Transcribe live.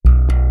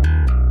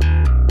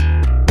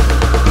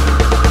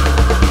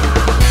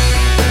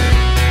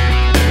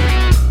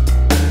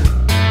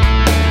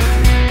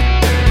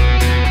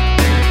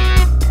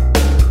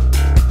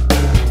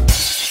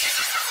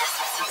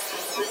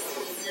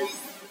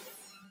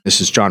This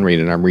is John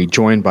Reed, and I'm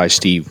rejoined by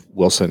Steve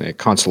Wilson at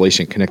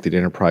Constellation Connected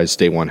Enterprise.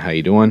 Day one, how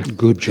you doing?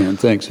 Good, John.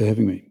 Thanks for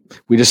having me.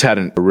 We just had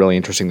a really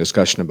interesting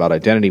discussion about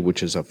identity,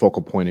 which is a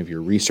focal point of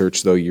your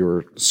research, though you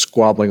were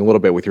squabbling a little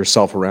bit with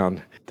yourself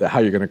around how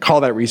you're going to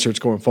call that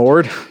research going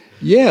forward.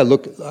 Yeah,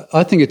 look,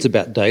 I think it's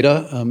about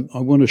data. I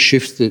want to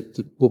shift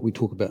what we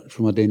talk about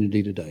from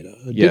identity to data.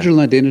 Digital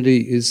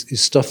identity is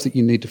stuff that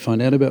you need to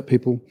find out about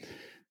people.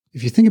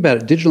 If you think about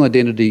it, digital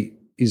identity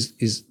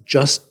is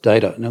just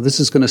data. Now, this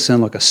is going to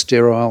sound like a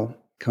sterile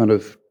kind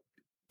of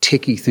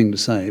techie thing to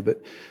say, but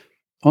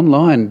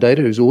online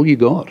data is all you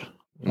got.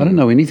 I don't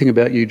know anything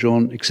about you,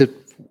 John, except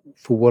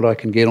for what I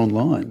can get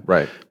online.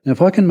 Right. Now,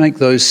 if I can make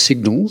those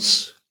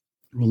signals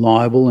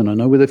reliable and I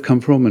know where they've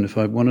come from, and if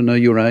I want to know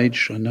your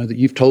age, I know that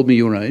you've told me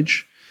your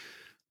age,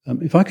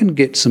 if I can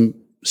get some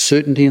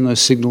certainty in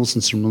those signals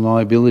and some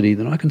reliability,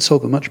 then I can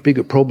solve a much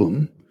bigger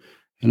problem,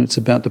 and it's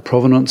about the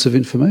provenance of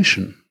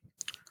information.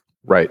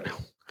 Right.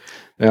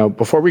 Now,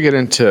 before we get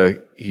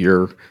into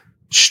your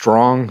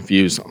strong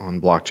views on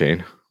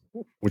blockchain,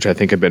 which I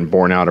think have been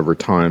borne out over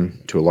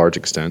time to a large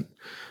extent,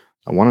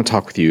 I want to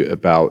talk with you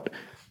about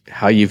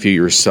how you view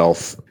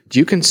yourself. Do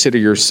you consider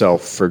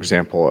yourself, for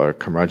example, a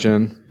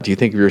curmudgeon? Do you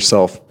think of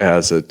yourself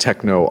as a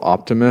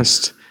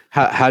techno-optimist?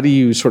 How do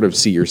you sort of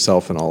see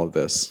yourself in all of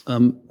this?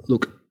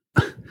 Look,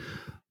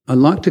 I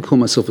like to call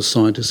myself a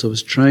scientist. I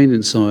was trained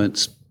in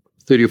science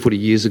 30 or 40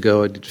 years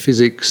ago. I did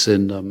physics,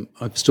 and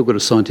I've still got a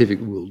scientific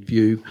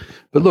worldview.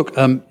 But look,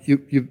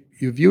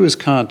 your viewers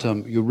can't,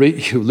 your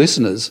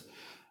listeners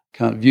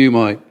can't view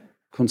my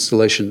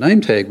Constellation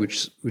name tag,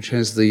 which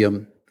has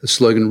the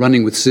slogan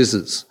 "Running with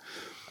Scissors."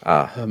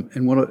 And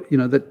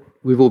that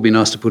we've all been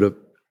asked to put a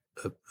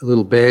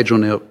little badge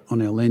on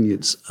our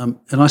lanyards. And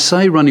I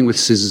say running with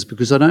scissors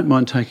because I don't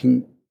mind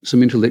taking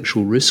some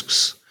intellectual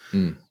risks,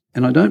 and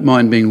I don't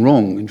mind being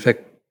wrong. In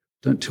fact,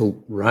 don't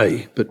tell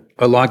Ray, but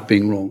I like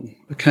being wrong.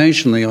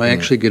 Occasionally, I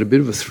actually get a bit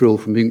of a thrill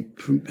from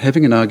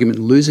having an argument,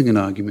 losing an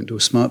argument to a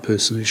smart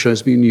person who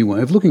shows me a new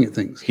way of looking at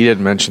things. He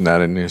didn't mention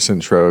that in his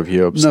intro of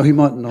Yobes. No, he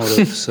might not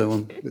have.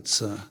 So let's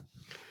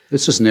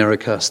just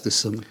narrowcast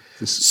this.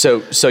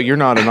 So you're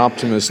not an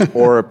optimist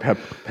or a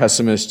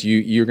pessimist.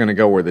 You're going to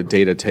go where the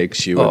data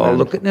takes you.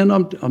 Look, and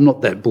I'm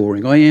not that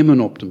boring. I am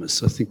an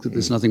optimist. I think that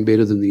there's nothing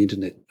better than the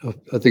internet.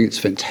 I think it's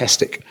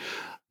fantastic.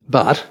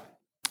 But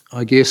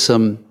I guess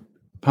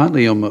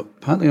partly I'm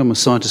a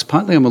scientist.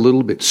 Partly I'm a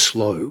little bit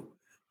slow,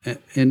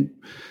 and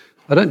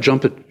I don't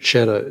jump at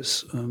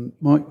shadows.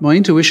 My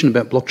intuition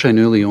about blockchain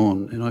early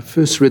on, and I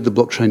first read the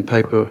blockchain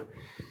paper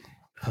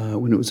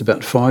when it was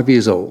about 5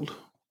 years old.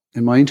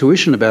 And my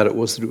intuition about it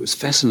was that it was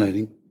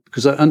fascinating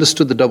because I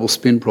understood the double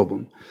spin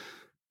problem.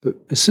 But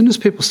as soon as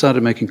people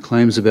started making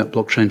claims about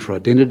blockchain for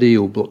identity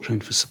or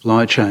blockchain for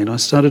supply chain, I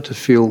started to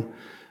feel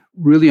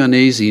really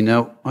uneasy.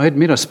 Now, I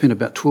admit I spent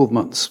about 12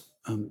 months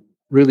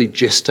really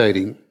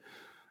gestating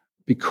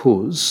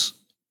because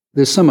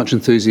there's so much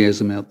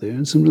enthusiasm out there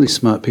and some really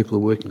smart people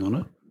are working on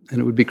it. And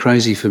it would be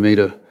crazy for me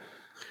to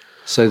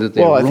say that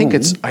they're wrong.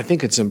 I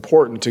think it's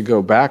important to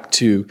go back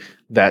to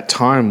that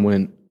time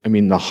when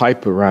the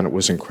hype around it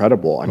was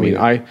incredible. I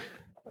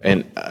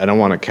don't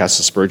want to cast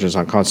aspersions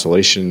on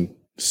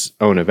Constellation's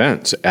own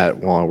events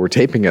while we're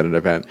taping at an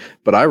event,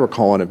 but I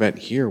recall an event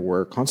here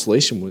where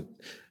Constellation would,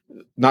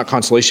 not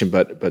Constellation,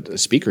 but a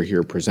speaker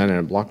here presented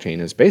a blockchain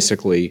is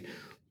basically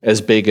as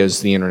big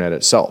as the internet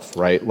itself,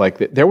 right? Like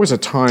there was a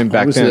time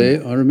back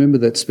then. I remember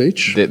that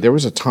speech. There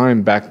was a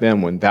time back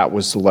then when that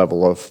was the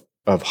level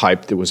of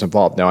hype that was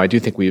involved. Now, I do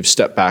think we have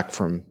stepped back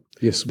from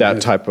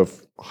that type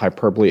of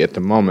hyperbole at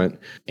the moment.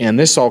 And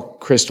this all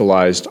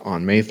crystallized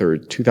on May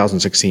 3rd,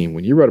 2016,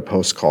 when you wrote a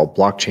post called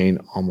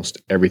Blockchain,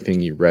 Almost Everything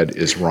You Read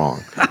Is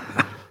Wrong.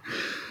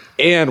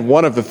 And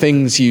one of the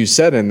things you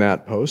said in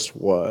that post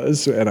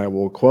was, and I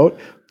will quote,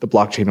 the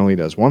blockchain only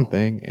does one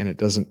thing, and it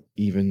doesn't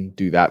even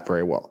do that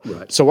very well.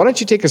 Right. So why don't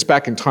you take us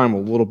back in time a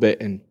little bit,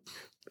 and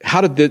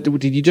how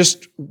did you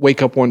just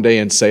wake up one day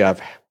and say,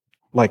 I've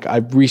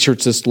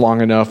researched this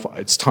long enough,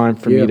 it's time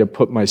for me to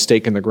put my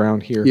stake in the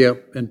ground here? Yeah,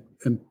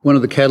 and one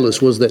of the catalysts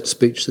was that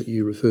speech that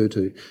you refer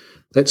to.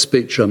 That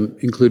speech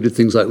included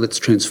things like let's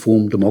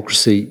transform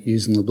democracy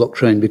using the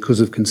blockchain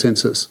because of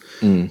consensus.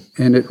 And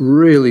it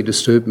really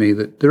disturbed me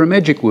that there are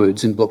magic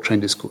words in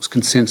blockchain discourse: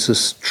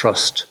 consensus,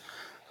 trust,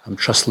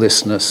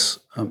 trustlessness.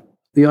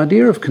 The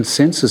idea of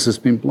consensus has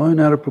been blown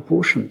out of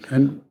proportion.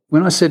 And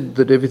when I said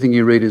that everything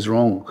you read is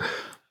wrong,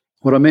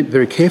 what I meant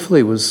very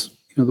carefully was,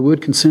 the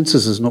word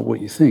consensus is not what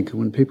you think. And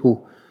when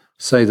people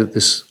say that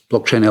this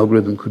blockchain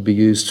algorithm could be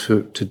used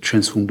to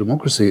transform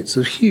democracy, it's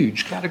a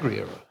huge category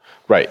error.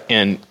 Right.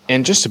 And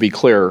just to be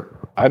clear,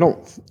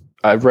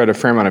 I've read a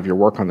fair amount of your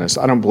work on this.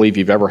 I don't believe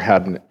you've ever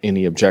had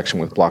any objection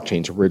with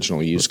blockchain's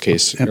original use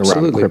case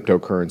around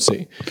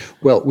cryptocurrency.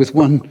 Well, with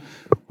one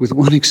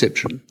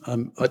exception,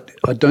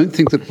 I don't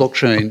think that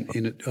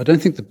I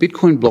don't think the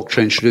Bitcoin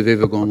blockchain should have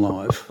ever gone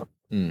live.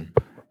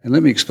 And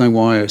let me explain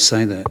why I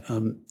say that.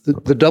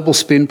 The double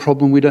spend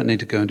problem, we don't need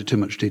to go into too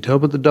much detail,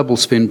 but the double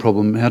spend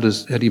problem, how do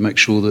you make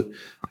sure that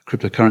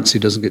cryptocurrency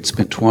doesn't get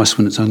spent twice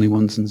when it's only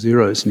ones and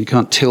zeros, and you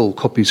can't tell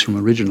copies from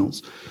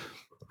originals?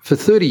 For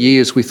 30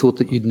 years, we thought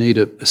that you'd need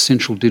a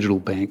central digital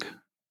bank,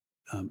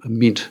 a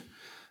mint,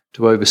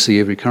 to oversee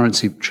every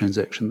currency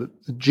transaction.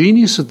 The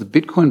genius of the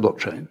Bitcoin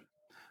blockchain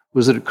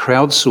was that it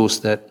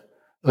crowdsourced that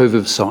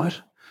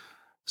oversight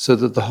so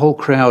that the whole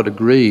crowd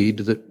agreed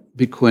that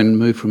Bitcoin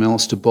moved from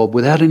Alice to Bob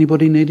without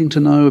anybody needing to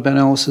know about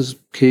Alice's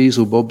keys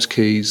or Bob's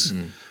keys,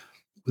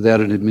 without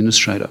an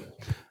administrator.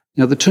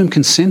 Now, the term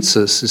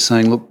consensus is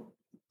saying, look,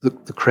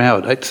 the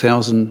crowd,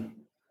 8,000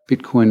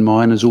 Bitcoin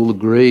miners all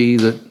agree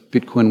that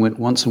Bitcoin went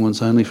once and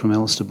once only from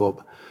Alice to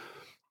Bob.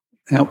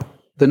 Now,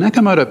 the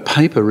Nakamoto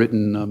paper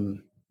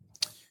written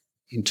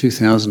in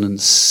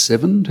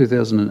 2007,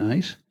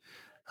 2008,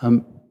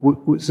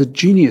 was a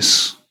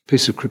genius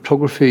piece of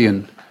cryptography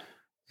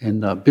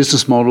and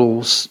business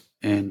models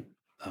and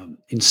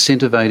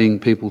incentivating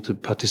people to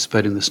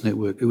participate in this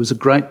network. It was a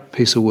great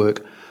piece of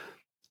work,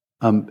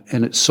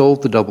 and it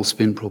solved the double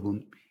spend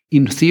problem.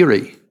 In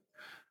theory,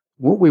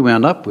 what we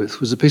wound up with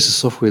was a piece of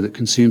software that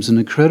consumes an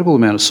incredible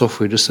amount of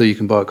software just so you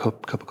can buy a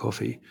cup of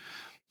coffee.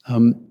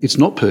 It's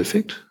not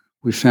perfect.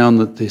 We found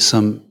that there's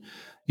some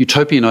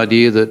utopian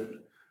idea that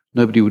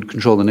nobody would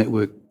control the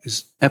network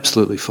is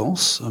absolutely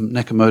false.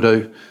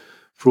 Nakamoto,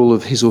 for all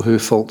of his or her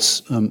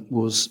faults,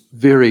 was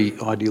very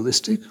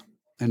idealistic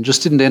and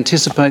just didn't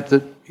anticipate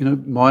that,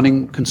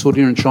 mining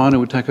consortia in China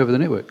would take over the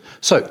network.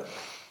 So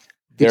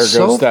there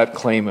goes that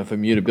claim of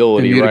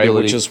immutability, right?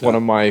 Which is one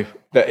of my,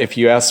 if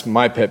you ask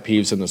my pet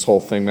peeves in this whole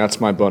thing, that's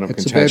my bone of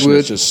contention,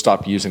 is just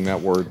stop using that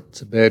word.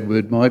 It's a bad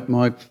word.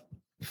 My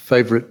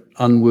favourite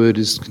unword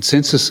is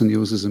consensus, and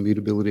yours is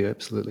immutability,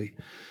 absolutely.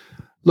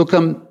 Look,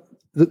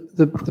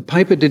 the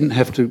paper didn't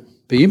have to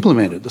be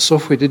implemented. The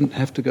software didn't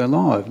have to go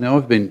live. Now,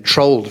 I've been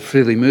trolled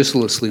fairly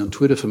mercilessly on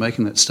Twitter for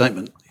making that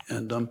statement,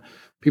 and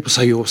people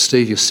say,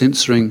 Steve, you're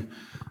censoring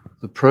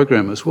the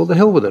programmers. Well, the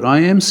hell with it.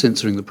 I am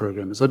censoring the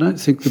programmers. I don't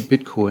think that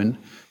Bitcoin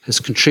has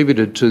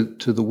contributed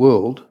to the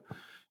world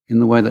in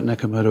the way that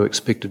Nakamoto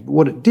expected. But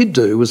what it did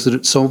do was that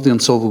it solved the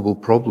unsolvable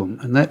problem,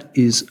 and that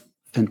is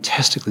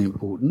fantastically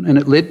important, and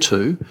it led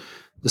to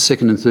the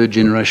second and third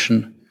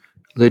generation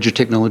ledger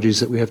technologies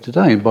that we have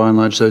today, and by and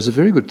large, those are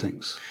very good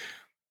things.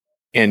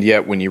 And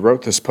yet, when you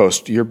wrote this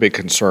post, your big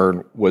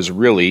concern was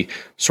really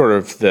sort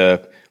of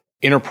the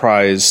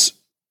enterprise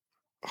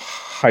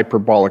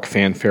hyperbolic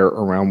fanfare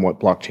around what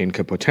blockchain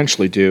could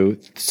potentially do.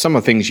 Some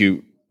of the things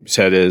you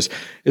said is,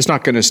 it's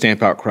not going to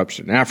stamp out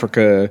corruption in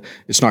Africa.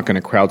 It's not going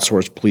to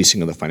crowdsource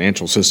policing of the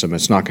financial system.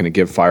 It's not going to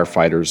give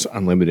firefighters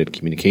unlimited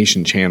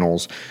communication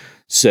channels.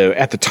 So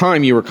at the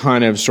time, you were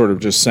kind of sort of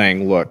just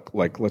saying, look,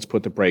 let's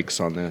put the brakes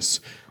on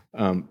this.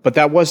 But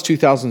that was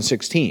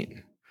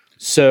 2016.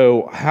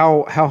 So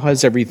how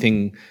has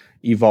everything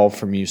evolved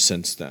from you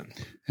since then?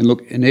 And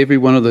look, and every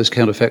one of those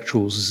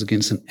counterfactuals is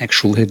against an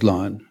actual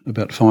headline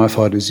about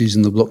firefighters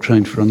using the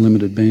blockchain for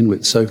unlimited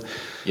bandwidth. So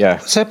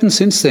what's happened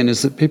since then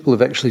is that people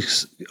have actually,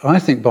 I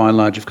think by and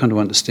large, have come to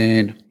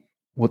understand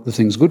what the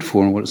thing's good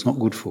for and what it's not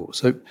good for.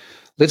 So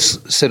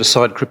let's set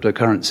aside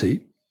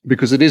cryptocurrency,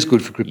 because it is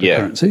good for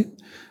cryptocurrency.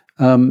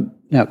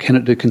 Now, can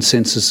it do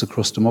consensus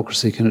across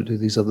democracy? Can it do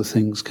these other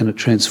things? Can it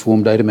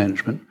transform data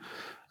management?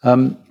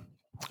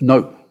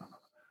 No.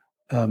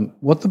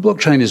 What the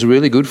blockchain is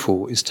really good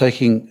for is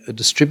taking a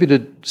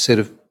distributed set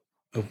of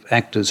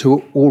actors who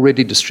are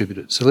already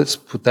distributed. So let's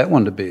put that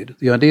one to bed.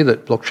 The idea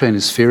that blockchain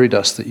is fairy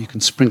dust that you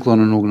can sprinkle on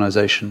an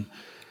organisation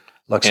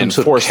like some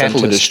sort of catalyst. And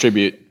force them to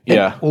distribute.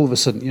 Yeah. All of a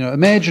sudden,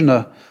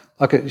 imagine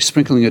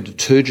sprinkling a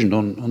detergent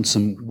on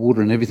some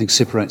water and everything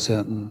separates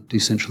out and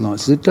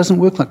decentralises. It doesn't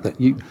work like that.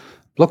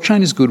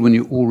 Blockchain is good when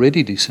you're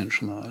already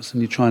decentralised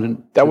and you're trying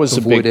to That was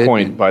a big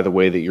point, by the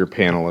way, that your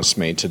panelists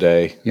made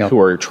today, who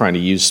are trying to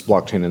use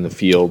blockchain in the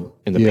field.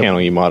 In the panel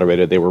you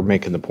moderated, they were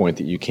making the point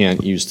that you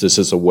can't use this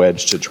as a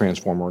wedge to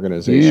transform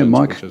organizations. Yeah,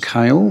 Mike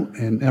Kale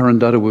and Aaron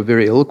Dutta were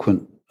very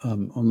eloquent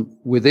on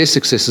where their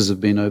successes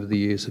have been over the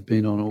years, have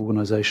been on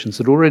organisations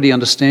that already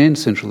understand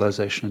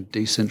centralisation and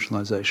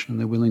decentralisation, and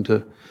they're willing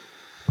to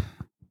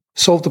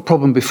solve the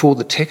problem before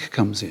the tech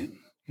comes in.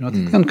 I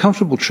think the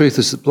uncomfortable truth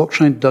is that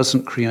blockchain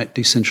doesn't create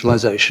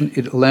decentralisation.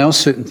 It allows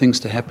certain things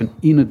to happen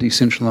in a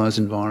decentralised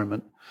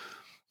environment.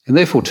 And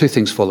therefore, two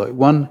things follow.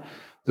 One,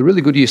 the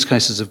really good use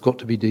cases have got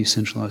to be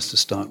decentralised to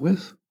start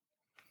with.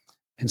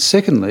 And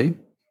secondly,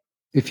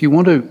 if you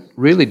want to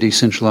really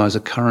decentralise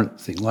a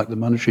current thing like the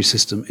monetary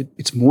system,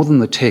 it's more than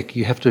the tech.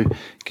 You have to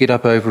get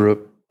up over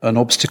an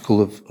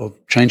obstacle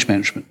of change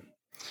management.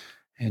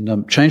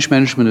 And change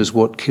management is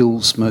what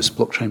kills most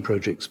blockchain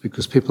projects,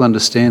 because people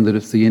understand that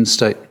if the end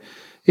state,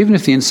 even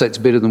if the end state's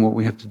better than what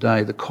we have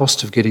today, the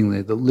cost of getting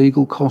there, the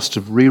legal cost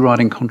of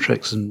rewriting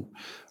contracts and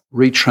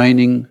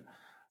retraining,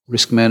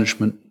 risk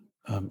management,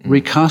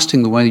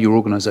 recasting the way your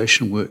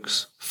organisation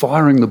works,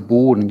 firing the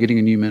board and getting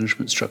a new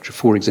management structure,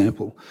 for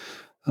example,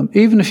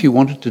 even if you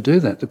wanted to do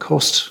that, the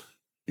cost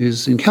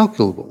is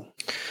incalculable.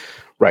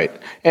 Right.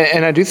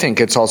 And I do think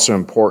it's also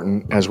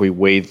important as we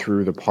wade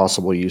through the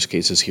possible use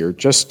cases here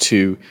just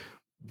to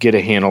get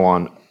a handle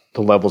on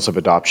the levels of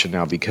adoption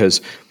now,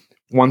 because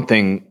one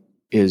thing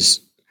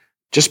is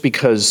just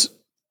because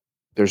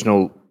there's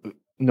no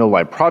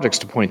live projects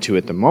to point to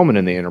at the moment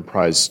in the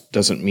enterprise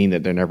doesn't mean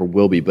that there never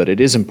will be, but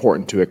it is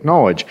important to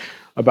acknowledge.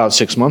 About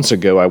 6 months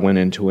ago, I went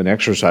into an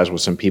exercise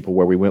with some people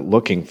where we went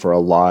looking for a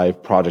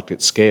live project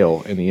at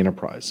scale in the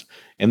enterprise.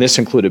 And this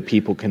included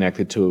people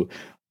connected to,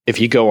 if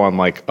you go on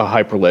like a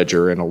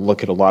Hyperledger and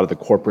look at a lot of the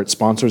corporate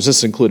sponsors,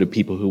 this included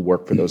people who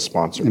work for those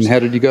sponsors. And how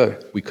did you go?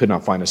 We could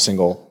not find a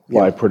single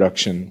live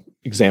production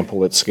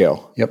example at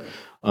scale. Yep.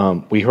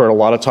 We heard a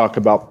lot of talk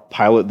about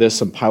pilot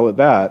this and pilot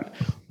that,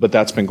 but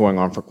that's been going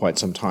on for quite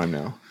some time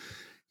now.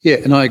 Yeah,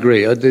 and I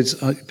agree.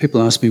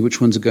 People ask me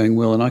which ones are going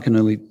well, and I can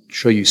only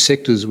show you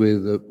sectors where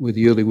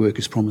the early work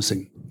is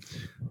promising.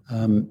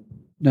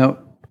 Now,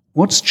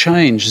 what's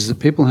changed is that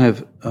people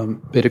have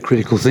better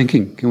critical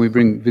thinking. Can we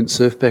bring Vint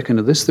Cerf back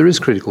into this? There is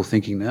critical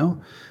thinking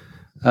now.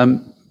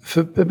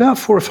 For about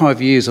 4 or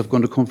 5 years, I've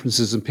gone to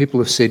conferences and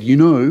people have said,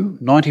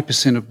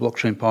 90% of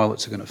blockchain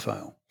pilots are going to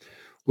fail.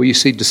 Where you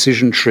see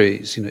decision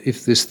trees,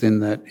 if this, then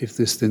that, if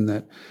this, then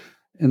that.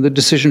 And the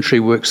decision tree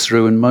works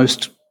through, and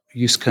most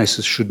use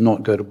cases should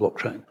not go to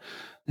blockchain.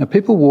 Now,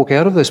 people walk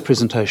out of those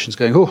presentations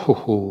going,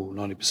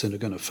 90% are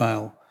going to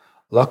fail.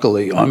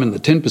 Luckily, I'm in the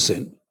 10%.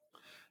 And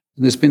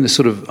there's been this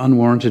sort of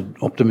unwarranted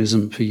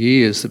optimism for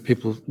years that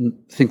people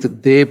think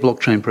that their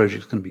blockchain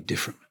project is going to be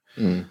different.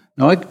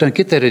 Now, I don't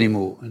get that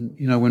anymore.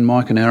 And, when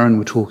Mike and Aaron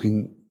were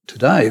talking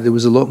today, there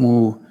was a lot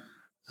more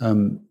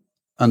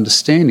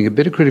understanding, a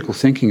better critical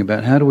thinking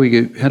about how do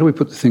we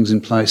put the things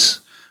in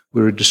place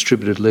where a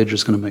distributed ledger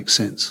is going to make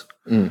sense.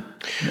 Yeah.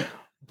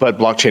 But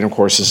blockchain, of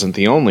course, isn't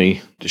the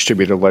only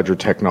distributed ledger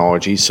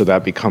technology, so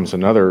that becomes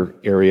another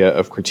area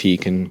of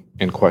critique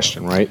and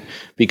question, right?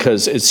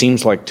 Because it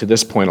seems like to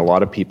this point, a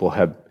lot of people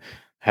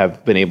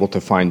have been able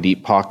to find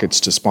deep pockets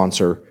to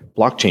sponsor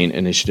blockchain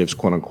initiatives,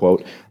 quote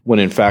unquote, when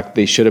in fact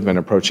they should have been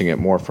approaching it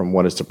more from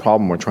what is the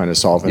problem we're trying to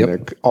solve, and there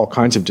are all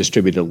kinds of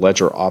distributed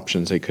ledger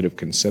options they could have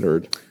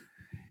considered.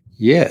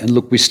 Yeah, and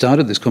look, we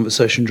started this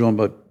conversation, John,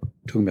 by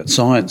talking about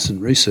science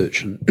and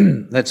research,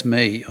 and that's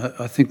me.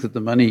 I think that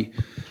the money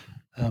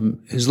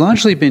has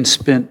largely been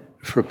spent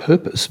for a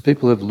purpose.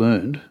 People have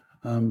learned,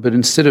 but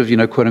instead of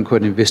quote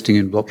unquote investing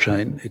in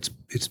blockchain,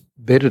 it's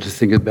better to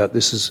think about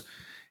this as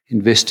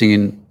investing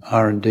in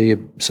R&D.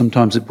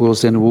 Sometimes it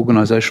boils down to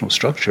organizational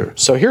structure.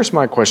 So here's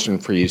my question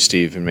for you,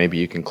 Steve, and maybe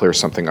you can clear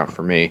something up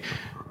for me.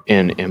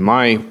 In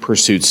my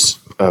pursuits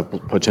of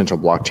potential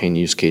blockchain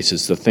use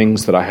cases, the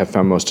things that I have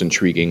found most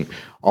intriguing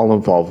all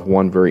involve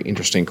one very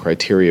interesting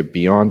criteria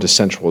beyond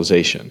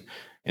decentralization,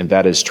 and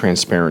that is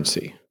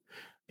transparency.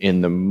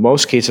 In the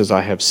most cases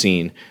I have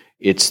seen,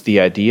 it's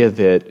the idea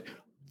that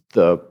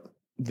the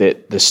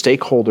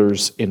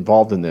stakeholders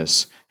involved in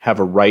this have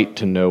a right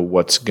to know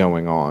what's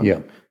going on. Yeah.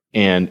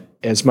 And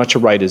as much a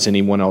right as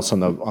anyone else on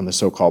the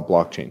so-called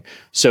blockchain.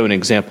 So an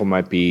example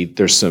might be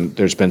there's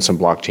been some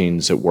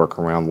blockchains that work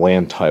around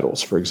land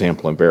titles, for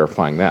example, and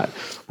verifying that,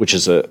 which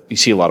is you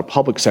see a lot of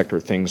public sector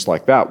things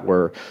like that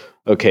where,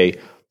 okay,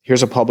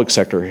 here's a public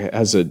sector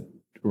has a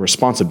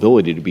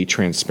responsibility to be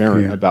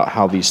transparent about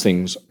how these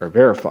things are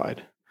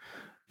verified.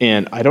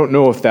 And I don't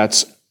know if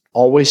that's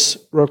always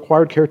a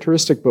required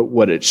characteristic, but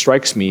what it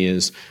strikes me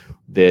is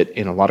that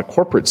in a lot of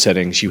corporate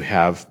settings, you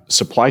have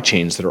supply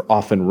chains that are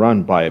often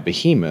run by a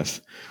behemoth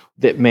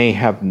that may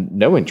have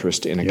no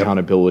interest in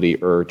accountability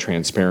or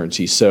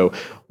transparency. So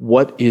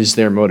what is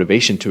their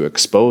motivation to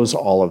expose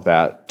all of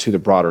that to the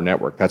broader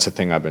network? That's the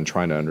thing I've been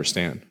trying to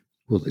understand.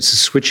 Well, it's a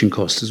switching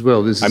cost as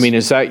well. Is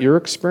that your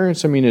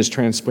experience? Is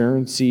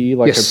transparency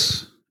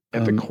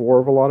at the core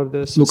of a lot of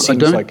this? Look, it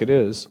seems like it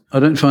is. I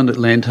don't find that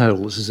land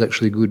titles is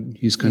actually a good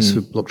use case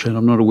for blockchain.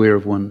 I'm not aware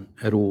of one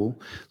at all.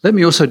 Let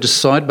me also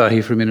just sidebar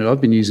here for a minute.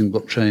 I've been using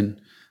blockchain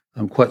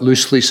quite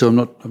loosely, so I'm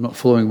not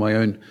following my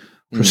own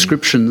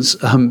prescriptions.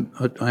 I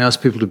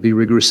ask people to be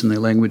rigorous in their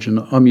language,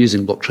 and I'm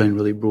using blockchain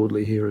really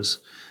broadly here as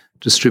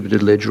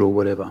distributed ledger or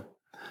whatever.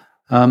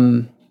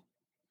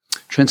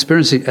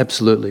 Transparency,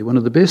 absolutely. One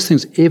of the best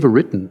things ever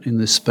written in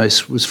this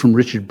space was from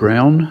Richard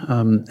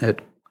Brown at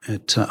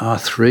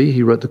R3.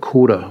 He wrote the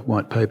Corda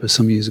white paper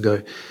some years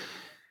ago.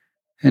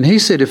 And he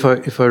said, if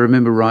I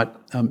remember right,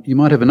 you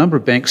might have a number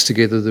of banks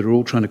together that are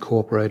all trying to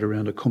cooperate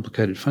around a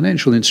complicated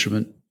financial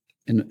instrument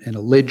and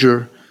a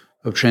ledger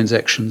of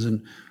transactions.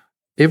 And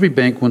every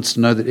bank wants to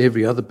know that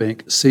every other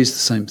bank sees the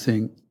same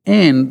thing.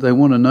 And they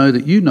want to know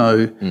that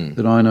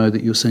that I know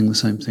that you're seeing the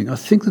same thing. I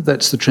think that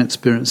that's the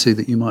transparency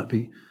that you might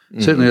be.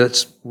 Certainly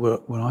that's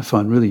what I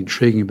find really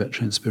intriguing about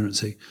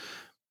transparency.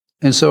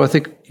 And so I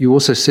think you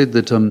also said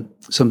that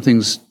some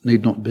things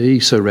need not be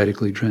so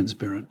radically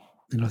transparent,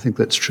 and I think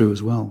that's true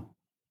as well.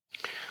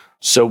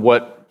 So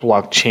what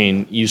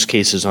blockchain use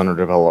cases under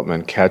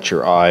development catch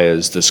your eye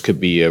as this could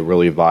be a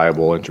really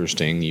viable,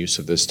 interesting use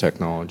of this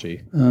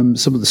technology?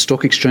 Some of the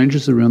stock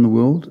exchanges around the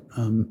world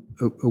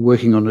are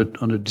working on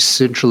a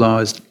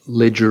decentralized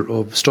ledger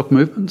of stock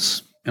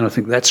movements. And I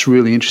think that's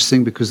really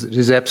interesting because it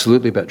is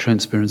absolutely about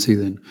transparency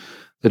then,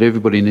 that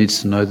everybody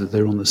needs to know that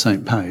they're on the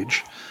same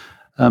page.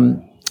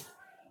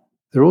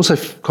 There are also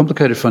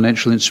complicated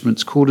financial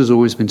instruments. Court has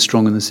always been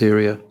strong in this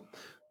area,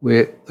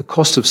 where the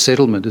cost of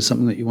settlement is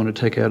something that you want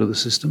to take out of the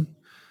system.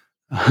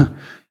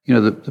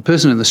 The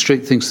person in the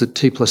street thinks that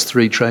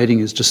T+3 trading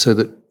is just so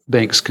that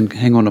banks can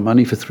hang on to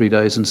money for 3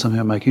 days and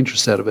somehow make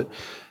interest out of it.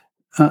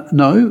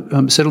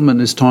 No,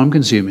 settlement is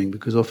time-consuming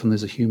because often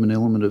there's a human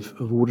element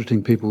of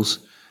auditing people's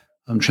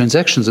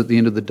transactions at the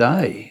end of the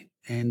day.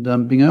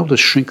 And being able to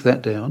shrink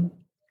that down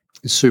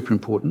is super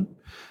important.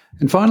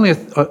 And finally,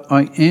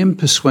 I am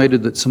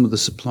persuaded that some of the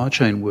supply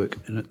chain work,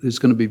 and there's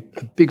going to be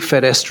a big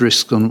fat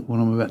asterisk on what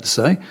I'm about to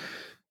say,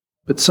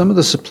 but some of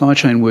the supply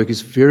chain work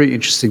is very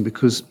interesting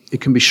because it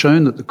can be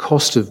shown that the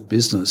cost of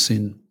business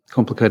in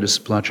complicated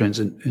supply chains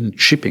and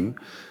shipping,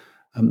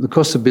 the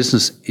cost of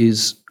business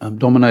is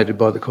dominated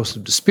by the cost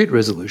of dispute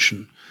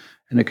resolution,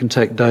 and it can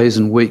take days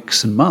and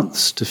weeks and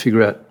months to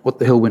figure out what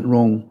the hell went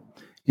wrong,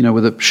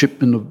 with a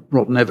shipment of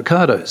rotten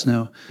avocados.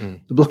 Now,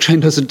 the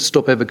blockchain doesn't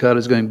stop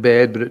avocados going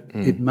bad, but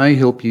it may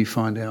help you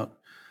find out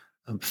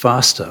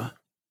faster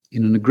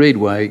in an agreed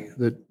way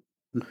that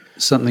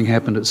something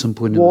happened at some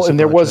point in the supply chain. Well, and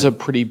there was a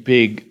pretty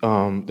big,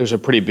 there's a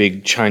pretty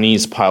big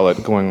Chinese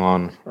pilot going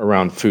on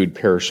around food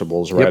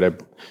perishables, right?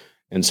 Yep.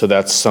 And so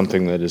that's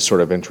something that is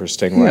sort of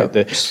interesting, right?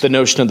 The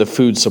notion of the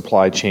food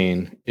supply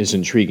chain is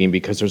intriguing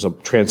because there's a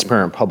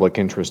transparent public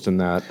interest in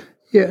that.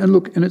 Yeah, and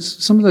look, and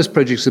it's some of those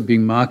projects are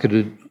being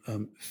marketed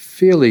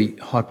fairly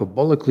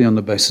hyperbolically on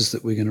the basis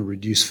that we're going to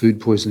reduce food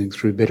poisoning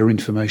through better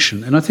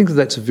information. And I think that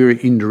that's a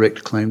very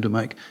indirect claim to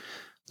make.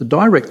 The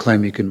direct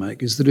claim you can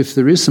make is that if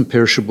there is some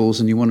perishables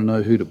and you want to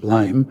know who to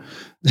blame,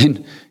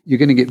 then you're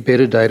going to get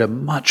better data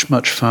much,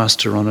 much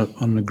faster on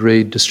an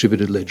agreed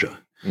distributed ledger.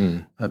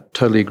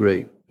 Totally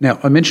agree. Now,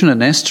 I mentioned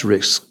an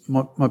asterisk.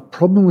 My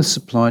problem with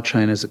supply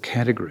chain as a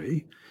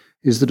category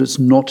is that it's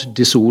not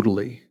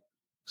disorderly.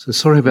 So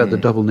sorry about the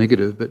double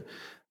negative, but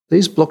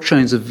these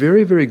blockchains are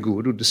very, very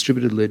good, or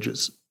distributed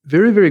ledgers,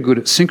 very, very good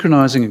at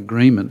synchronizing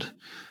agreement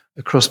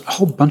across a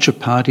whole bunch of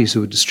parties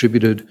who are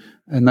distributed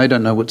and they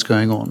don't know what's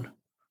going on.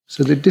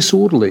 So they're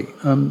disorderly.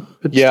 I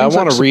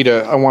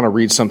want to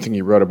read something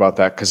you wrote about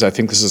that because I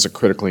think this is a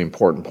critically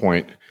important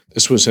point.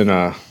 This was in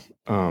a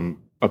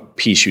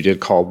piece you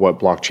did called What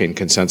Blockchain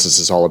Consensus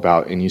is All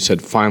About. And you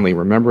said, finally,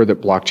 remember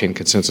that blockchain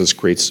consensus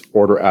creates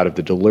order out of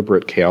the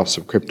deliberate chaos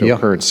of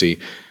cryptocurrency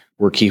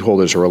where key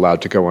holders are allowed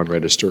to go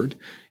unregistered.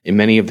 In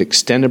many of the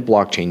extended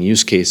blockchain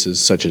use cases,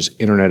 such as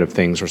Internet of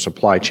Things or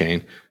supply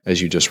chain,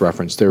 as you just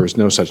referenced, there is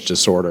no such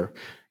disorder.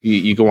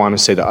 You go on to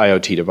say that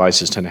IoT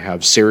devices tend to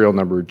have serial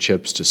numbered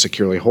chips to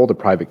securely hold the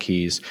private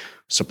keys.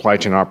 Supply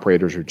chain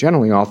operators are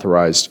generally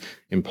authorized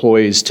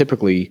employees,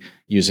 typically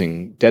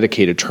using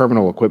dedicated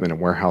terminal equipment in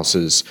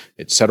warehouses,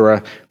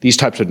 etc. These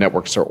types of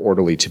networks are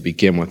orderly to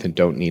begin with and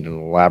don't need an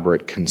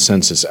elaborate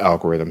consensus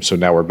algorithm. So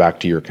now we're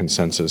back to your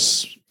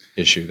consensus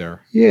issue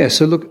there. Yeah,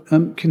 so look,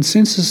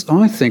 consensus,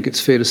 I think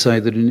it's fair to say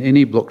that in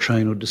any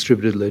blockchain or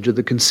distributed ledger,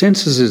 the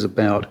consensus is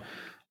about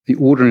the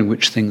order in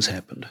which things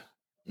happened.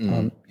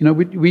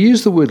 We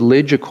use the word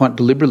ledger quite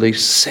deliberately.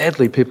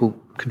 Sadly, people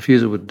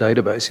confuse it with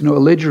database. A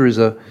ledger is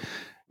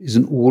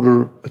an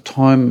order, a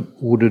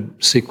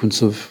time-ordered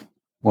sequence of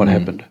what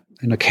happened,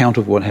 an account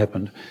of what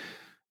happened.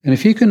 And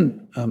if you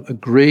can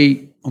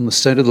agree on the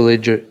state of the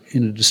ledger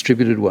in a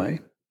distributed way,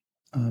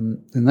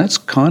 then that's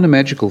kind of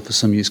magical for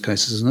some use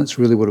cases, and that's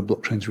really what a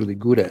blockchain's really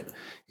good at.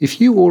 If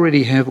you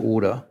already have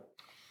order,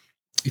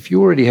 if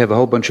you already have a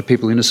whole bunch of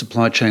people in a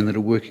supply chain that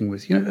are working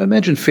with,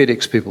 imagine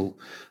FedEx people.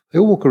 They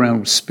all walk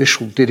around with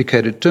special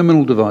dedicated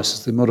terminal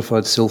devices. They're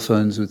modified cell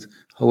phones with a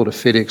whole lot of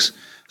FedEx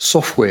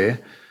software.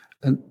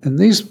 And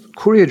these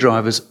courier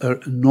drivers are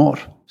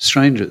not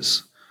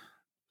strangers.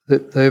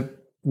 They're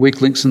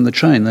weak links in the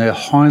chain. They are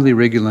highly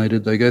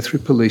regulated. They go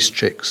through police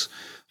checks.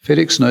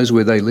 FedEx knows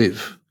where they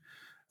live.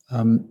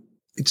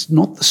 It's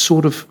not the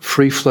sort of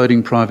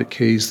free-floating private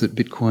keys that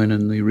Bitcoin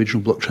and the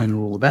original blockchain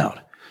are all about.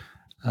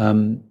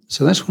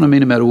 So that's what I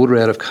mean about order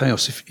out of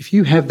chaos. If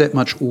you have that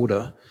much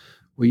order,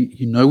 where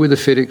you know where the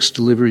FedEx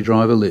delivery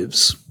driver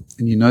lives,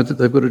 and you know that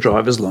they've got a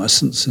driver's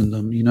license,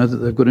 and you know that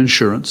they've got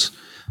insurance,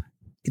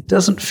 it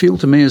doesn't feel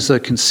to me as though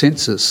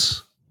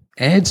consensus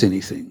adds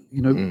anything.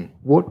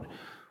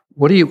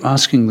 What are you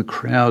asking the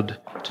crowd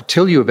to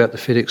tell you about the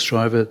FedEx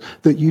driver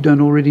that you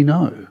don't already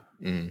know?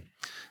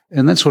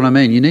 And that's what I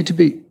mean. You need to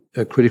be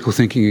critical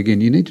thinking again.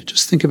 You need to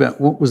just think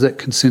about what was that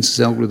consensus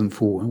algorithm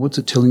for, and what's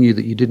it telling you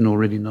that you didn't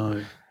already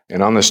know.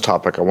 And on this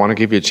topic, I want to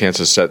give you a chance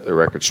to set the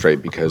record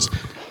straight because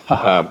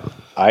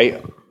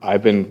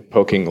I've been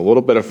poking a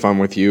little bit of fun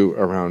with you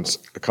around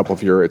a couple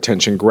of your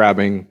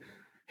attention-grabbing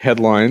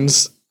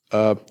headlines.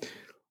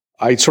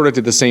 I sort of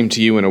did the same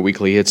to you in a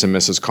weekly hits and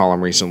misses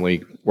column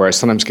recently, where I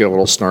sometimes get a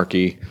little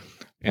snarky.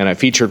 And I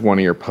featured one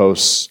of your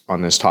posts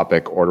on this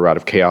topic, Order Out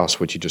of Chaos,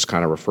 which you just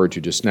kind of referred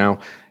to just now.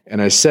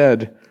 And I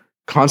said,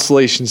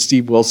 Constellation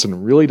Steve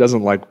Wilson really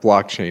doesn't like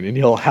blockchain, and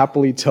he'll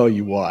happily tell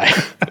you why.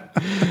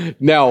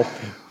 Now,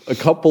 a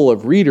couple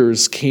of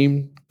readers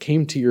came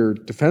came to your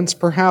defense,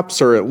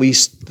 perhaps, or at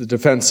least the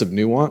defense of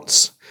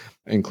Nuance,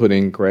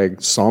 including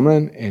Greg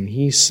Salmon, and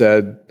he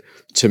said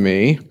to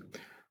me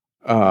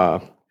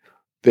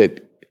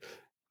that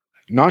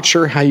not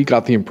sure how you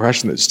got the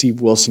impression that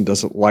Steve Wilson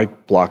doesn't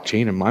like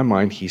blockchain. In my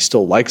mind, he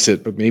still likes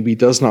it, but maybe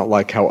does not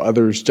like how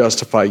others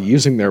justify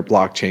using their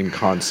blockchain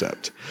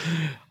concept.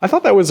 I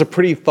thought that was a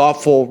pretty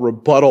thoughtful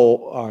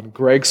rebuttal on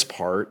Greg's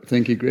part.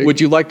 Thank you, Greg.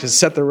 Would you like to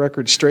set the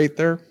record straight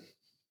there?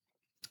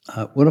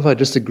 What if I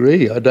just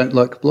agree? I don't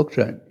like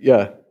blockchain.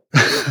 Yeah.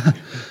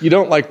 You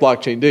don't like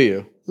blockchain, do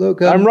you?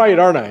 Look, I'm right,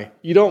 aren't I?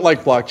 You don't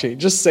like blockchain.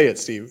 Just say it,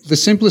 Steve. The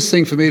simplest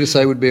thing for me to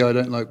say would be I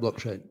don't like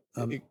blockchain.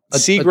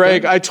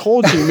 Greg, I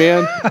told you,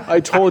 man. I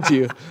told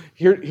you.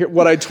 Here,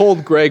 what I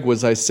told Greg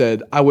was I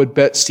said, I would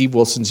bet Steve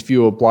Wilson's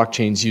view of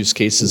blockchain's use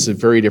cases is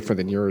very different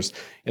than yours,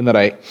 and that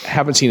I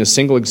haven't seen a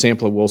single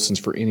example of Wilson's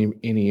for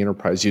any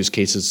enterprise use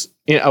cases.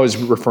 I was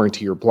referring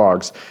to your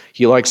blogs.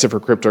 He likes it for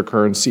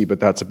cryptocurrency, but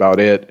that's about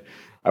it.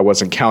 I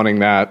wasn't counting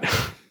that.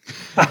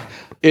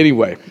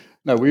 Anyway.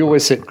 No, we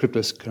always set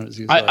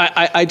cryptocurrency aside.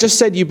 I just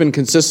said you've been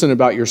consistent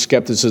about your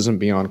skepticism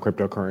beyond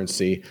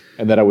cryptocurrency,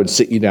 and that I would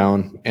sit you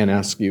down and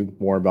ask you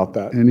more about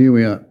that. And here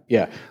we are.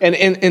 Yeah,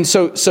 and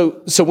so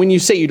when you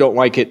say you don't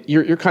like it,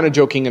 you're kind of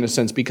joking in a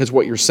sense, because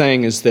what you're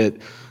saying is that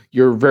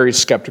you're very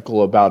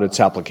skeptical about its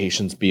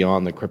applications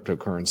beyond the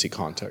cryptocurrency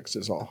context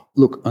is all.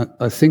 Look,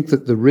 I think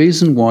that the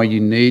reason why you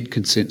need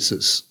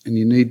consensus, and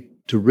you need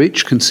to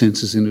reach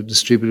consensus in a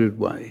distributed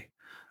way,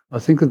 I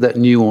think that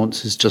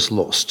nuance is just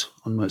lost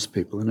on most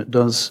people, and it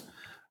does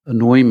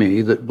annoy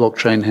me that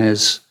blockchain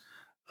has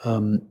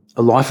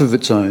a life of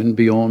its own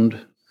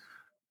beyond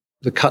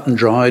the cut and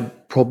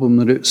dried problem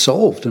that it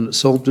solved, and it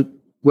solved it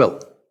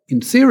well.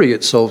 In theory,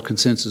 it solved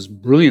consensus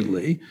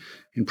brilliantly.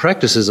 In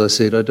practice, as I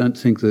said, I don't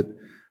think that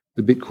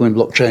the Bitcoin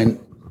blockchain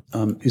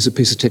is a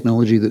piece of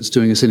technology that's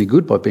doing us any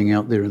good by being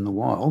out there in the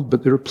wild,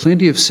 but there are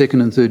plenty of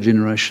second and third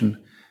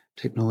generation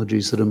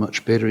technologies that are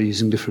much better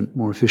using different,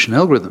 more efficient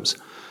algorithms.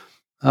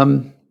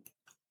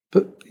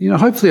 But,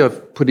 hopefully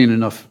I've put in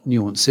enough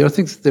nuance there. I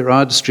think that there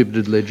are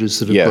distributed ledgers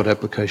that have got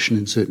application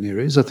in certain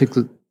areas. I think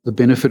that the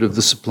benefit of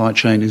the supply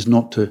chain is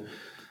not to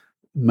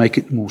make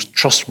it more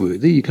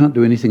trustworthy. You can't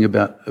do anything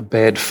about a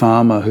bad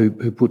farmer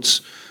who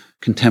puts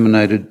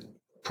contaminated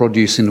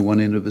produce into one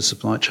end of the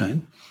supply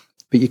chain.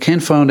 But you can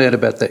find out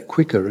about that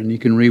quicker, and you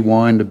can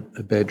rewind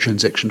a bad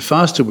transaction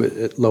faster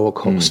at lower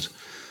cost.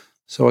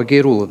 So I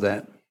get all of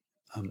that.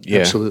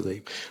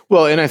 Absolutely.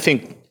 Well, and I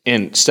think,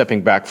 and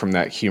stepping back from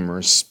that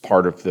humorous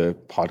part of the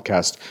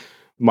podcast,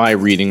 my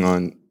reading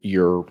on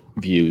your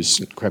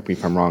views, correct me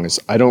if I'm wrong, is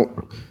I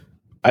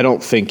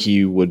don't think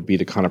you would be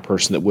the kind of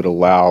person that would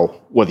allow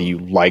whether you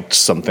liked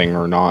something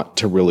or not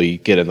to really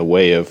get in the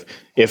way of,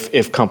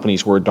 if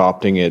companies were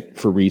adopting it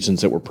for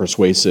reasons that were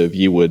persuasive,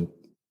 you would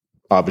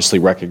obviously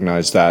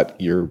recognize that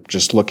you're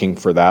just looking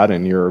for that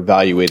and you're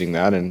evaluating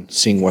that and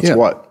seeing what's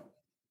what.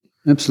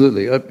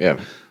 Absolutely.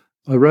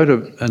 I wrote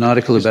an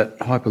article about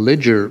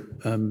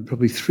Hyperledger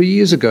probably 3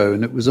 years ago,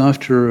 and it was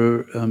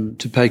after,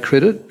 to pay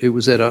credit, it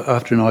was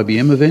after an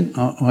IBM event.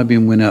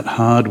 IBM went out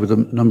hard with a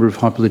number of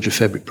Hyperledger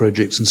Fabric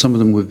projects, and some of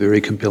them were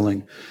very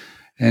compelling.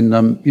 And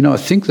I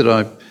think that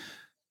I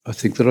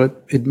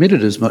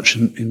admitted as much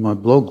in my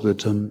blog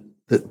that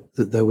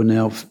they were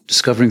now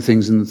discovering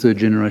things in the third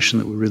generation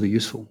that were really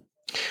useful.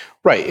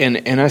 Right,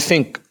 and I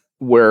think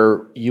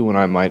where you and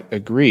I might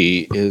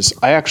agree is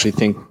I actually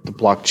think the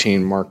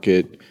blockchain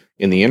market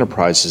in the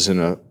enterprise is in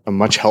a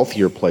much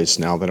healthier place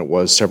now than it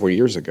was several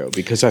years ago,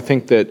 because I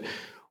think that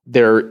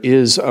there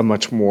is a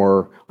much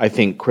more,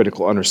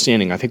 critical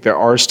understanding. I think there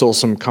are still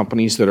some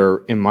companies that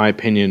are, in my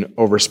opinion,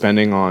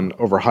 overspending on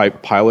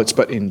overhyped pilots,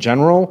 but in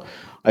general,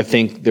 I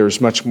think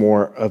there's much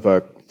more of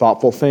a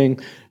thoughtful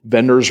thing.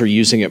 Vendors are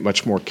using it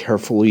much more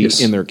carefully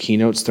in their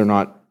keynotes. They're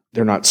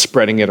not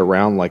spreading it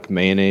around like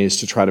mayonnaise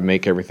to try to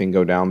make everything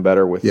go down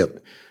better with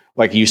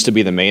like it used to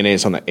be the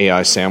mayonnaise on the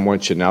AI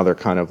sandwich, and now they're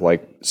kind of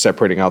like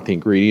separating out the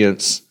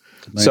ingredients.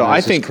 So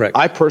I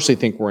personally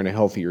think we're in a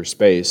healthier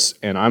space,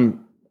 and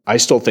I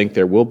still think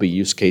there will be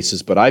use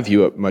cases, but I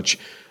view it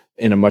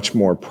in a much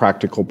more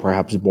practical,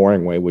 perhaps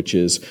boring way, which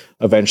is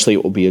eventually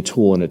it will be a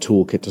tool in a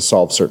toolkit to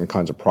solve certain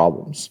kinds of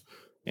problems.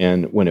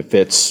 And when it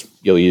fits,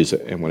 you'll use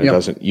it, and when it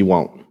doesn't, you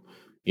won't.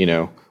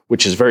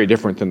 Which is very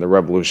different than the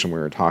revolution we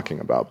were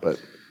talking about,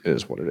 but it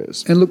is what it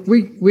is. And look,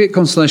 we at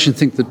Constellation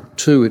think that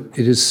too,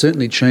 it has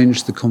certainly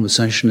changed the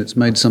conversation. It's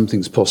made some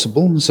things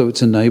possible, so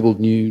it's enabled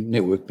new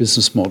network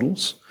business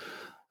models.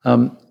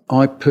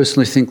 I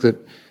personally think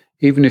that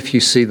even if you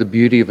see the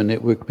beauty of a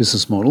network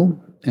business model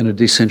and a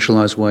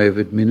decentralized way of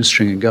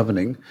administering and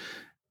governing,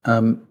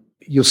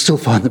 you'll still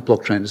find that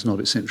blockchain is not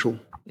essential.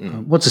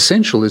 What's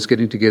essential is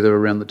getting together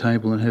around the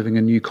table and having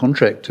a new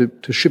contract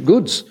to ship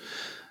goods.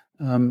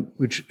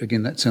 Which,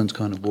 again, that sounds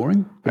kind of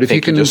boring. But if you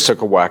just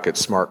took a whack at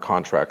smart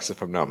contracts,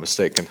 if I'm not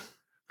mistaken.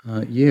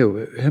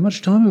 How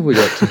much time have we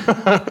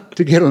got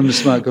to get on the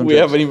smart contracts? We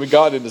haven't even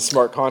gotten into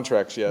smart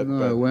contracts yet.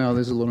 No, wow,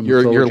 there's a lot of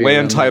your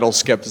land title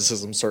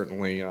skepticism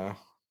certainly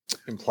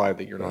implied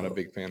that you're not a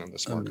big fan of the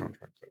smart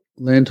contract.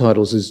 land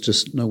titles is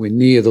just nowhere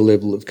near the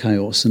level of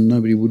chaos, and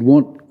nobody would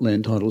want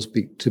land titles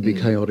to be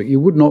chaotic. You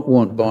would not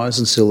want buyers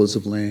and sellers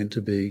of land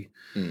to be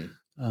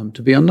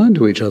unknown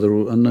to each other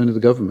or unknown to the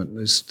government.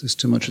 There's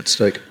too much at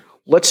stake.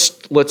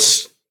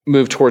 Let's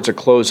move towards a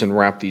close and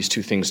wrap these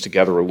two things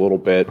together a little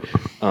bit.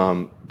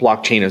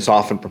 Blockchain is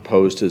often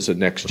proposed as a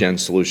next-gen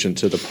solution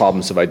to the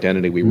problems of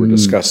identity we were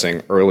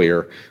discussing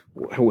earlier.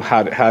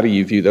 How do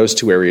you view those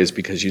two areas?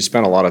 Because you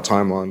spent a lot of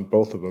time on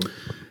both of them.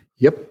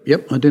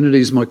 Yep. Identity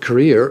is my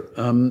career.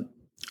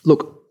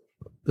 Look,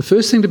 the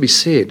first thing to be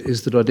said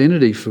is that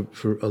identity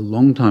for a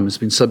long time has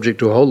been subject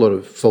to a whole lot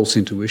of false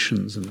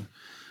intuitions and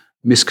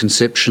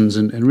misconceptions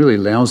and really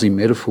lousy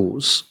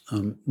metaphors,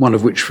 one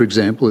of which, for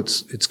example,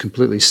 it's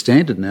completely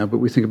standard now, but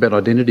we think about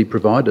identity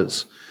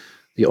providers.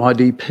 The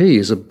IDP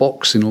is a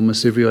box in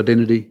almost every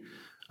identity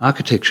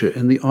architecture,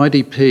 and the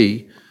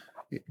IDP,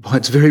 by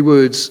its very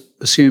words,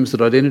 assumes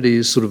that identity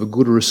is sort of a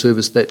good or a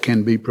service that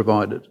can be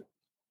provided,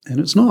 and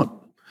it's not.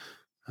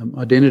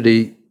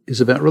 Identity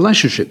is about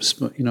relationships.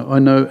 But, I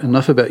know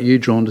enough about you,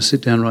 John, to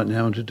sit down right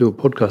now and to do a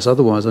podcast.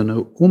 Otherwise, I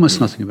know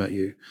almost nothing about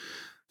you.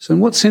 So in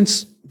what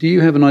sense do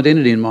you have an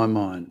identity in my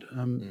mind?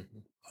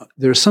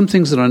 There are some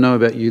things that I know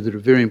about you that are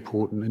very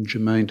important and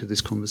germane to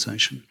this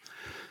conversation.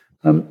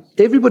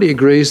 Everybody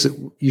agrees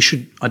that you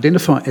should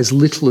identify as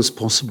little as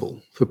possible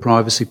for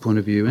privacy point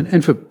of view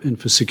and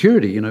for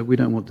security. We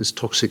don't want this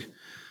toxic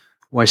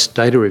waste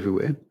data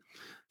everywhere.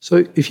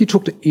 So if you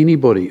talk to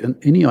anybody,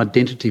 any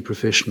identity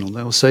professional,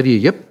 they will say to you,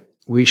 yep,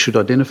 we should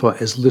identify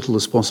as little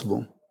as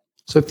possible.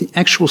 So if the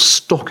actual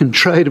stock and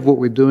trade of what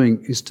we're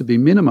doing is to be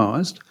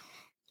minimised,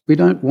 we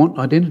don't want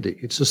identity.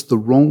 It's just the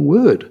wrong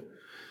word.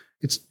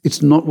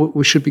 It's not what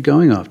we should be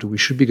going after. We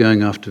should be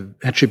going after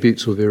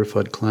attributes or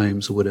verified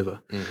claims or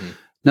whatever. Mm-hmm.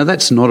 Now,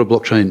 that's not a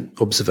blockchain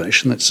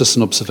observation. That's just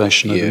an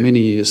observation over many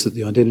years that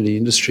the identity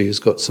industry has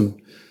got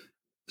some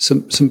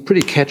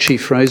pretty catchy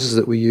phrases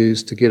that we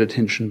use to get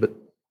attention, but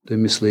they're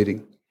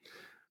misleading.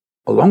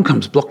 Along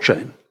comes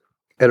blockchain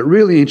at a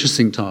really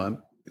interesting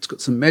time. It's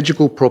got some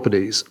magical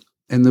properties,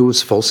 and there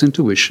was false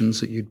intuitions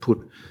that you'd put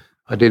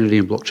identity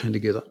and blockchain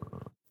together.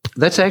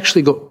 That's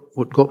actually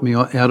what got me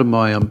out of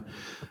my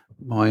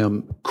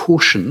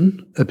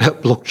caution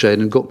about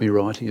blockchain and got me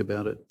writing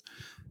about it.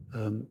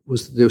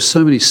 Was there were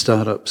so many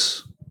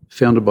startups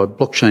founded by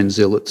blockchain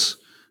zealots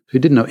who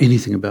didn't know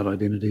anything about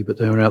identity, but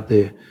they were out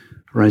there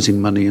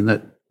raising money, and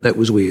that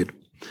was weird.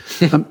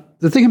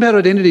 The thing about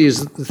identity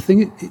is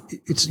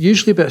it's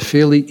usually about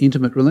fairly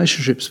intimate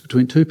relationships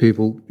between two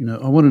people.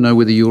 I want to know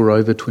whether you're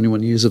over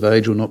 21 years of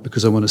age or not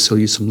because I want to sell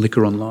you some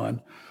liquor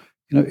online.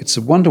 It's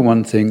a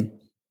one-to-one thing.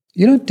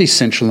 You don't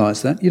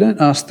decentralise that. You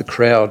don't ask the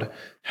crowd,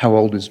 how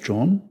old is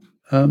John?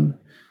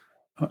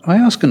 I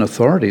ask an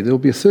authority. There will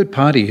be a third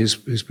party who's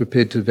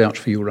prepared to vouch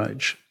for your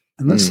age.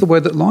 And that's the way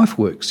that life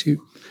works.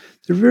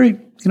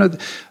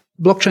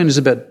 Blockchain is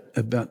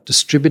about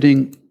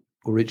distributing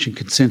or reaching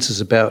consensus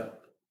about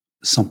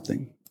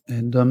something.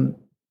 And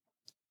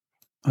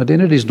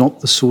identity is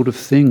not the sort of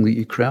thing that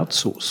you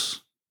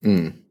crowdsource.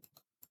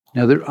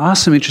 Now, there are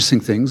some interesting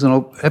things, and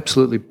I'll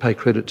absolutely pay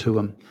credit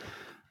to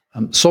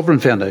Sovereign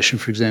Foundation,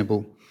 for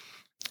example,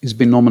 has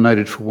been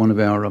nominated for one of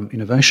our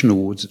innovation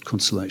awards at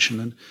Constellation,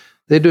 and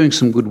they're doing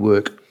some good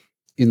work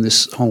in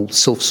this whole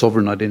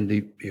self-sovereign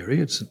identity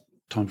area. It's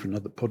time for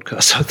another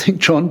podcast, I think,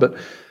 John, but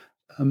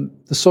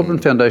the Sovereign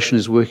Foundation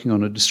is working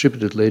on a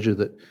distributed ledger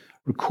that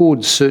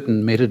records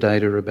certain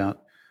metadata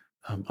about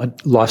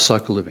life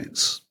cycle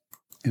events,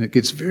 and it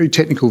gets very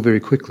technical very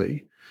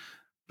quickly.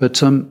 But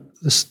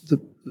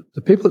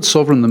the people at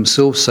Sovereign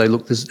themselves say,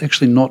 look, there's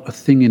actually not a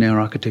thing in our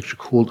architecture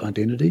called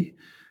identity.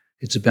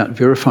 It's about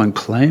verifying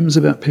claims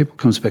about people. It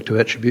comes back to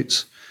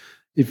attributes.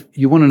 If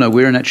you want to know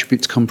where an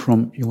attribute's come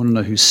from, you want to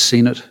know who's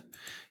seen it,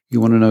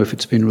 you want to know if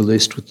it's been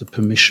released with the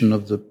permission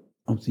of the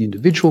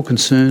individual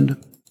concerned.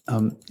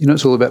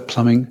 It's all about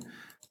plumbing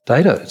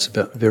data. It's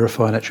about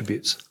verified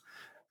attributes.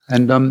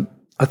 And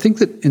I think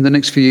that in the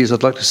next few years,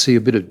 I'd like to see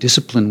a bit of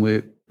discipline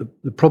where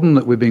the problem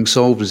that we're being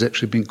solved is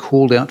actually being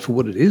called out for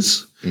what it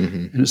is.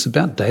 Mm-hmm. And it's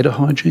about data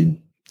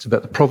hygiene. It's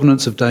about the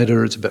provenance of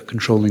data. It's about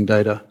controlling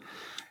data.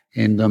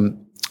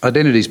 And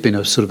identity's been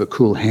a sort of a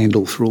cool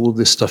handle for all of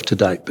this stuff to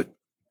date, but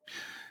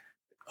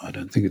I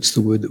don't think it's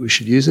the word that we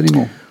should use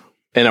anymore.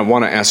 And I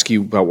want to ask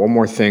you about one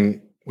more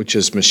thing, which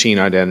is machine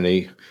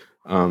identity.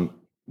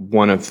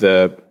 One of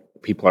the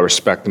people I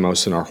respect the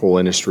most in our whole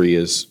industry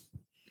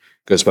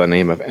goes by the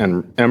name of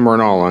M.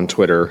 Renal on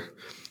Twitter.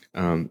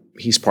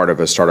 He's part of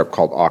a startup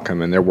called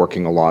Occam, and they're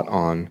working a lot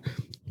on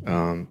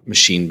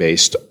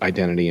machine-based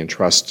identity and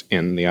trust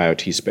in the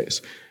IoT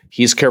space.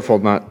 He's careful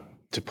not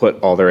to put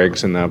all their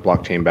eggs in the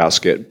blockchain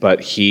basket, but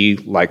he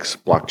likes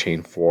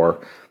blockchain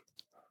for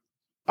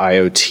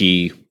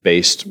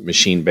IoT-based,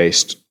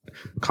 machine-based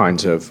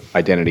kinds of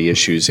identity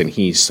issues, and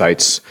he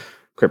cites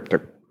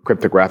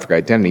cryptographic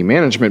identity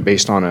management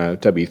based on a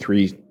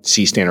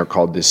W3C standard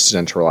called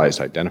decentralized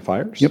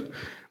identifiers. Yep.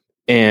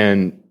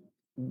 And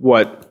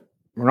what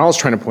Renal's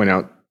trying to point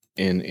out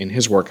in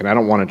his work, and I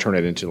don't want to turn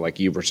it into like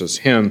you versus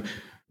him,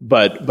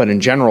 But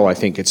in general, I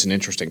think it's an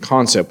interesting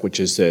concept, which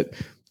is that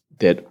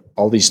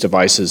all these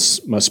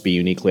devices must be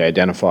uniquely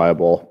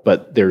identifiable.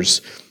 But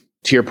there's,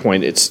 to your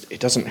point, it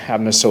doesn't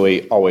have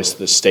necessarily always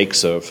the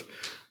stakes of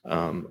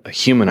a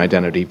human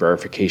identity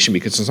verification,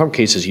 because in some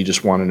cases you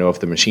just want to know if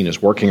the machine is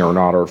working or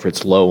not, or if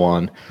it's low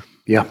on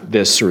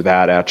this or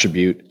that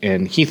attribute.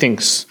 And he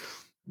thinks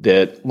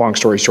that, long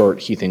story short,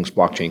 he thinks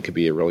blockchain could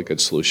be a really good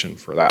solution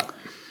for that.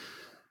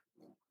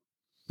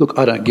 Look,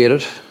 I don't get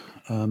it.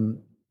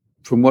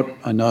 From what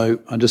I know,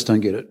 I just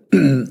don't get it.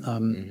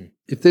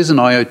 If there's an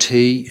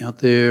IoT out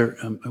there,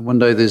 one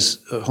day there's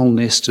a whole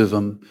nest of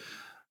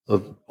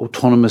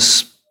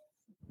autonomous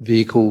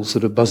vehicles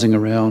that are buzzing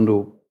around,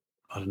 or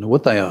I don't know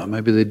what they are.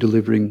 Maybe they're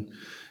delivering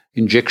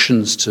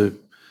injections to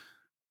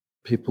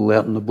people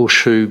out in the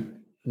bush who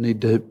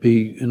need to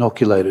be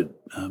inoculated.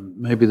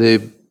 Maybe they're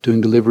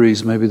doing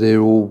deliveries. Maybe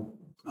they're all,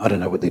 I don't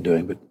know what they're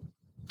doing, but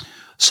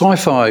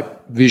sci-fi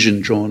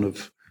vision drawn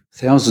of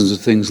thousands of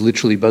things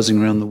literally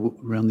buzzing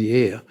around the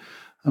air.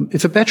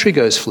 If a battery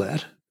goes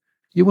flat,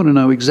 you want to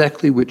know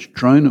exactly which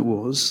drone it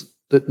was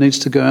that needs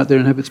to go out there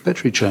and have its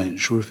battery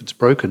changed, or if it's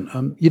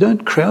broken. You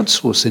don't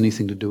crowdsource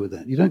anything to do with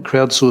that. You don't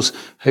crowdsource,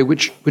 hey,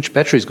 which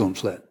battery's gone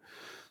flat?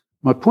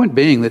 My point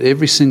being that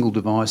every single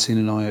device in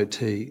an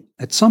IoT,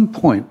 at some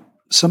point,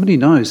 somebody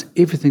knows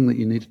everything that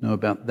you need to know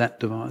about that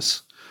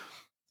device.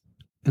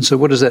 And so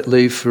what does that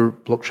leave for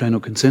blockchain or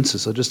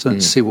consensus? I just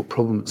don't see what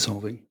problem it's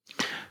solving.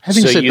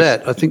 Having said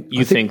that, I think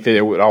that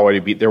there would already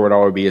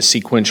be a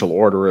sequential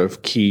order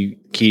of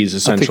keys,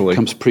 essentially. I think it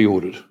comes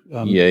pre-ordered.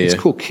 It's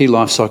called key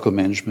lifecycle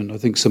management. I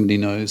think somebody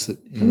knows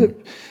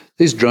that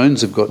these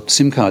drones have got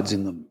SIM cards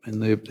in them,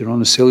 and they're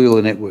on a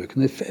cellular network,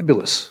 and they're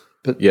fabulous.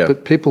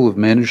 But people have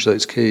managed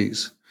those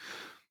keys.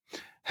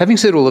 Having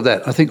said all of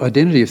that, I think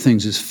identity of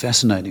things is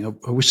fascinating.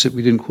 I wish that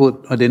we didn't call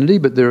it identity,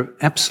 but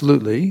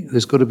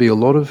there's got to be a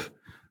lot of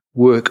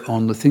work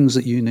on the things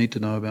that you need to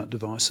know about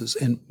devices.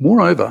 And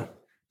moreover,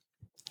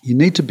 you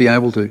need to be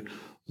able to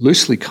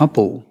loosely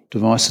couple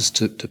devices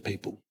to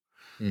people.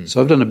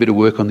 So I've done a bit of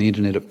work on the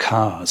Internet of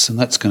Cars, and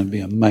that's going to be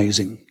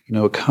amazing. You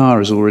know, a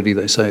car is already,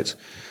 they say it's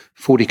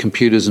 40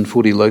 computers and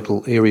 40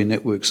 local area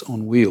networks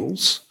on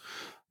wheels.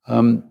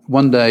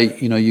 One day,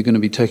 you know, you're going to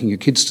be taking your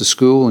kids to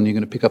school and you're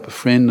going to pick up a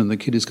friend, and the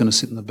kid is going to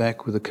sit in the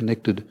back with a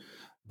connected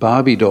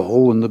Barbie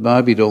doll, and the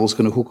Barbie doll is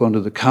going to hook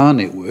onto the car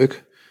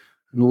network,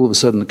 and all of a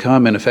sudden the car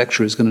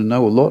manufacturer is going to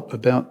know a lot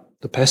about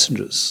the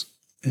passengers.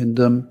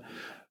 And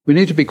we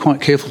need to be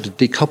quite careful to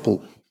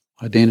decouple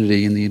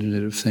identity in the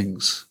Internet of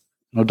Things.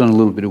 And I've done a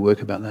little bit of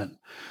work about that.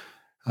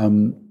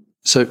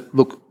 So,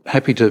 look,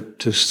 happy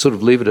to sort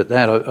of leave it at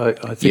that.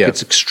 I think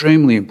it's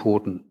extremely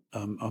important.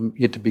 I'm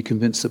yet to be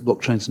convinced that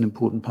blockchain's an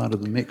important part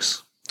of the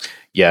mix.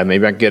 Yeah,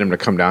 maybe I can get him to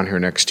come down here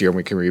next year and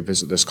we can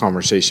revisit this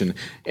conversation.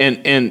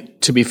 And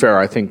to be fair,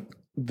 I think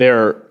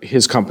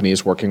his company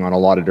is working on a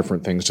lot of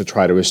different things to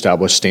try to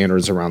establish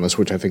standards around this,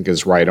 which I think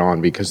is right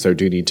on, because there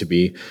do need to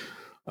be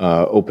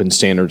open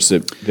standards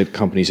that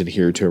companies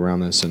adhere to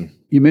around this. And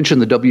you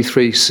mentioned the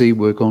W3C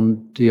work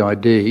on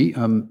DID.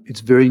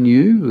 It's very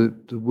new.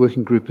 The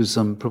working group is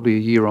probably a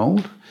year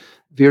old.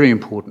 Very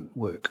important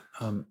work.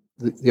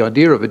 The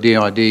idea of a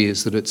DID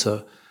is that it's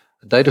a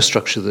data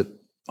structure that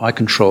I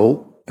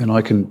control, and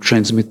I can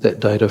transmit that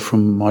data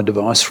from my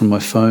device, from my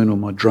phone or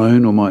my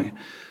drone or my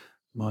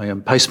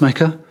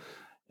pacemaker.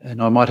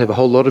 And I might have a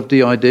whole lot of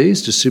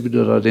DIDs,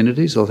 distributed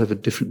identities. I'll have a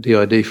different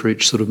DID for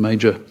each sort of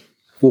major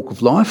walk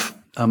of life.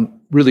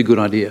 Really good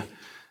idea.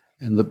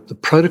 And the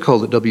protocol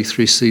that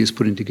W3C is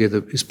putting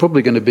together is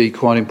probably going to be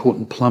quite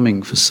important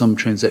plumbing for some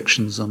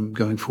transactions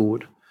going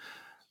forward.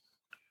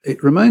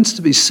 It remains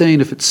to be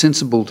seen if it's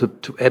sensible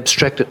to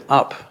abstract it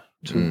up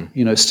to,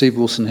 you know, Steve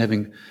Wilson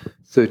having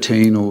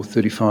 13 or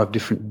 35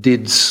 different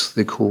DIDs,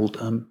 they're called.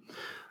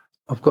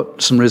 I've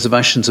got some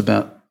reservations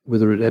about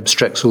whether it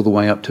abstracts all the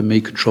way up to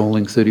me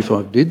controlling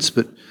 35 DIDs,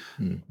 but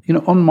you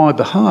know, on my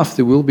behalf,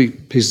 there will be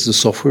pieces of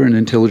software and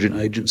intelligent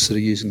agents that are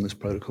using this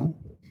protocol.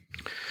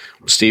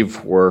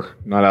 Steve, we're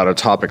not out of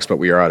topics, but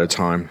we are out of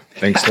time.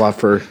 Thanks a lot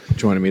for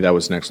joining me. That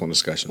was an excellent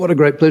discussion. What a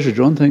great pleasure,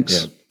 John.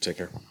 Thanks. Yeah, take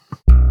care.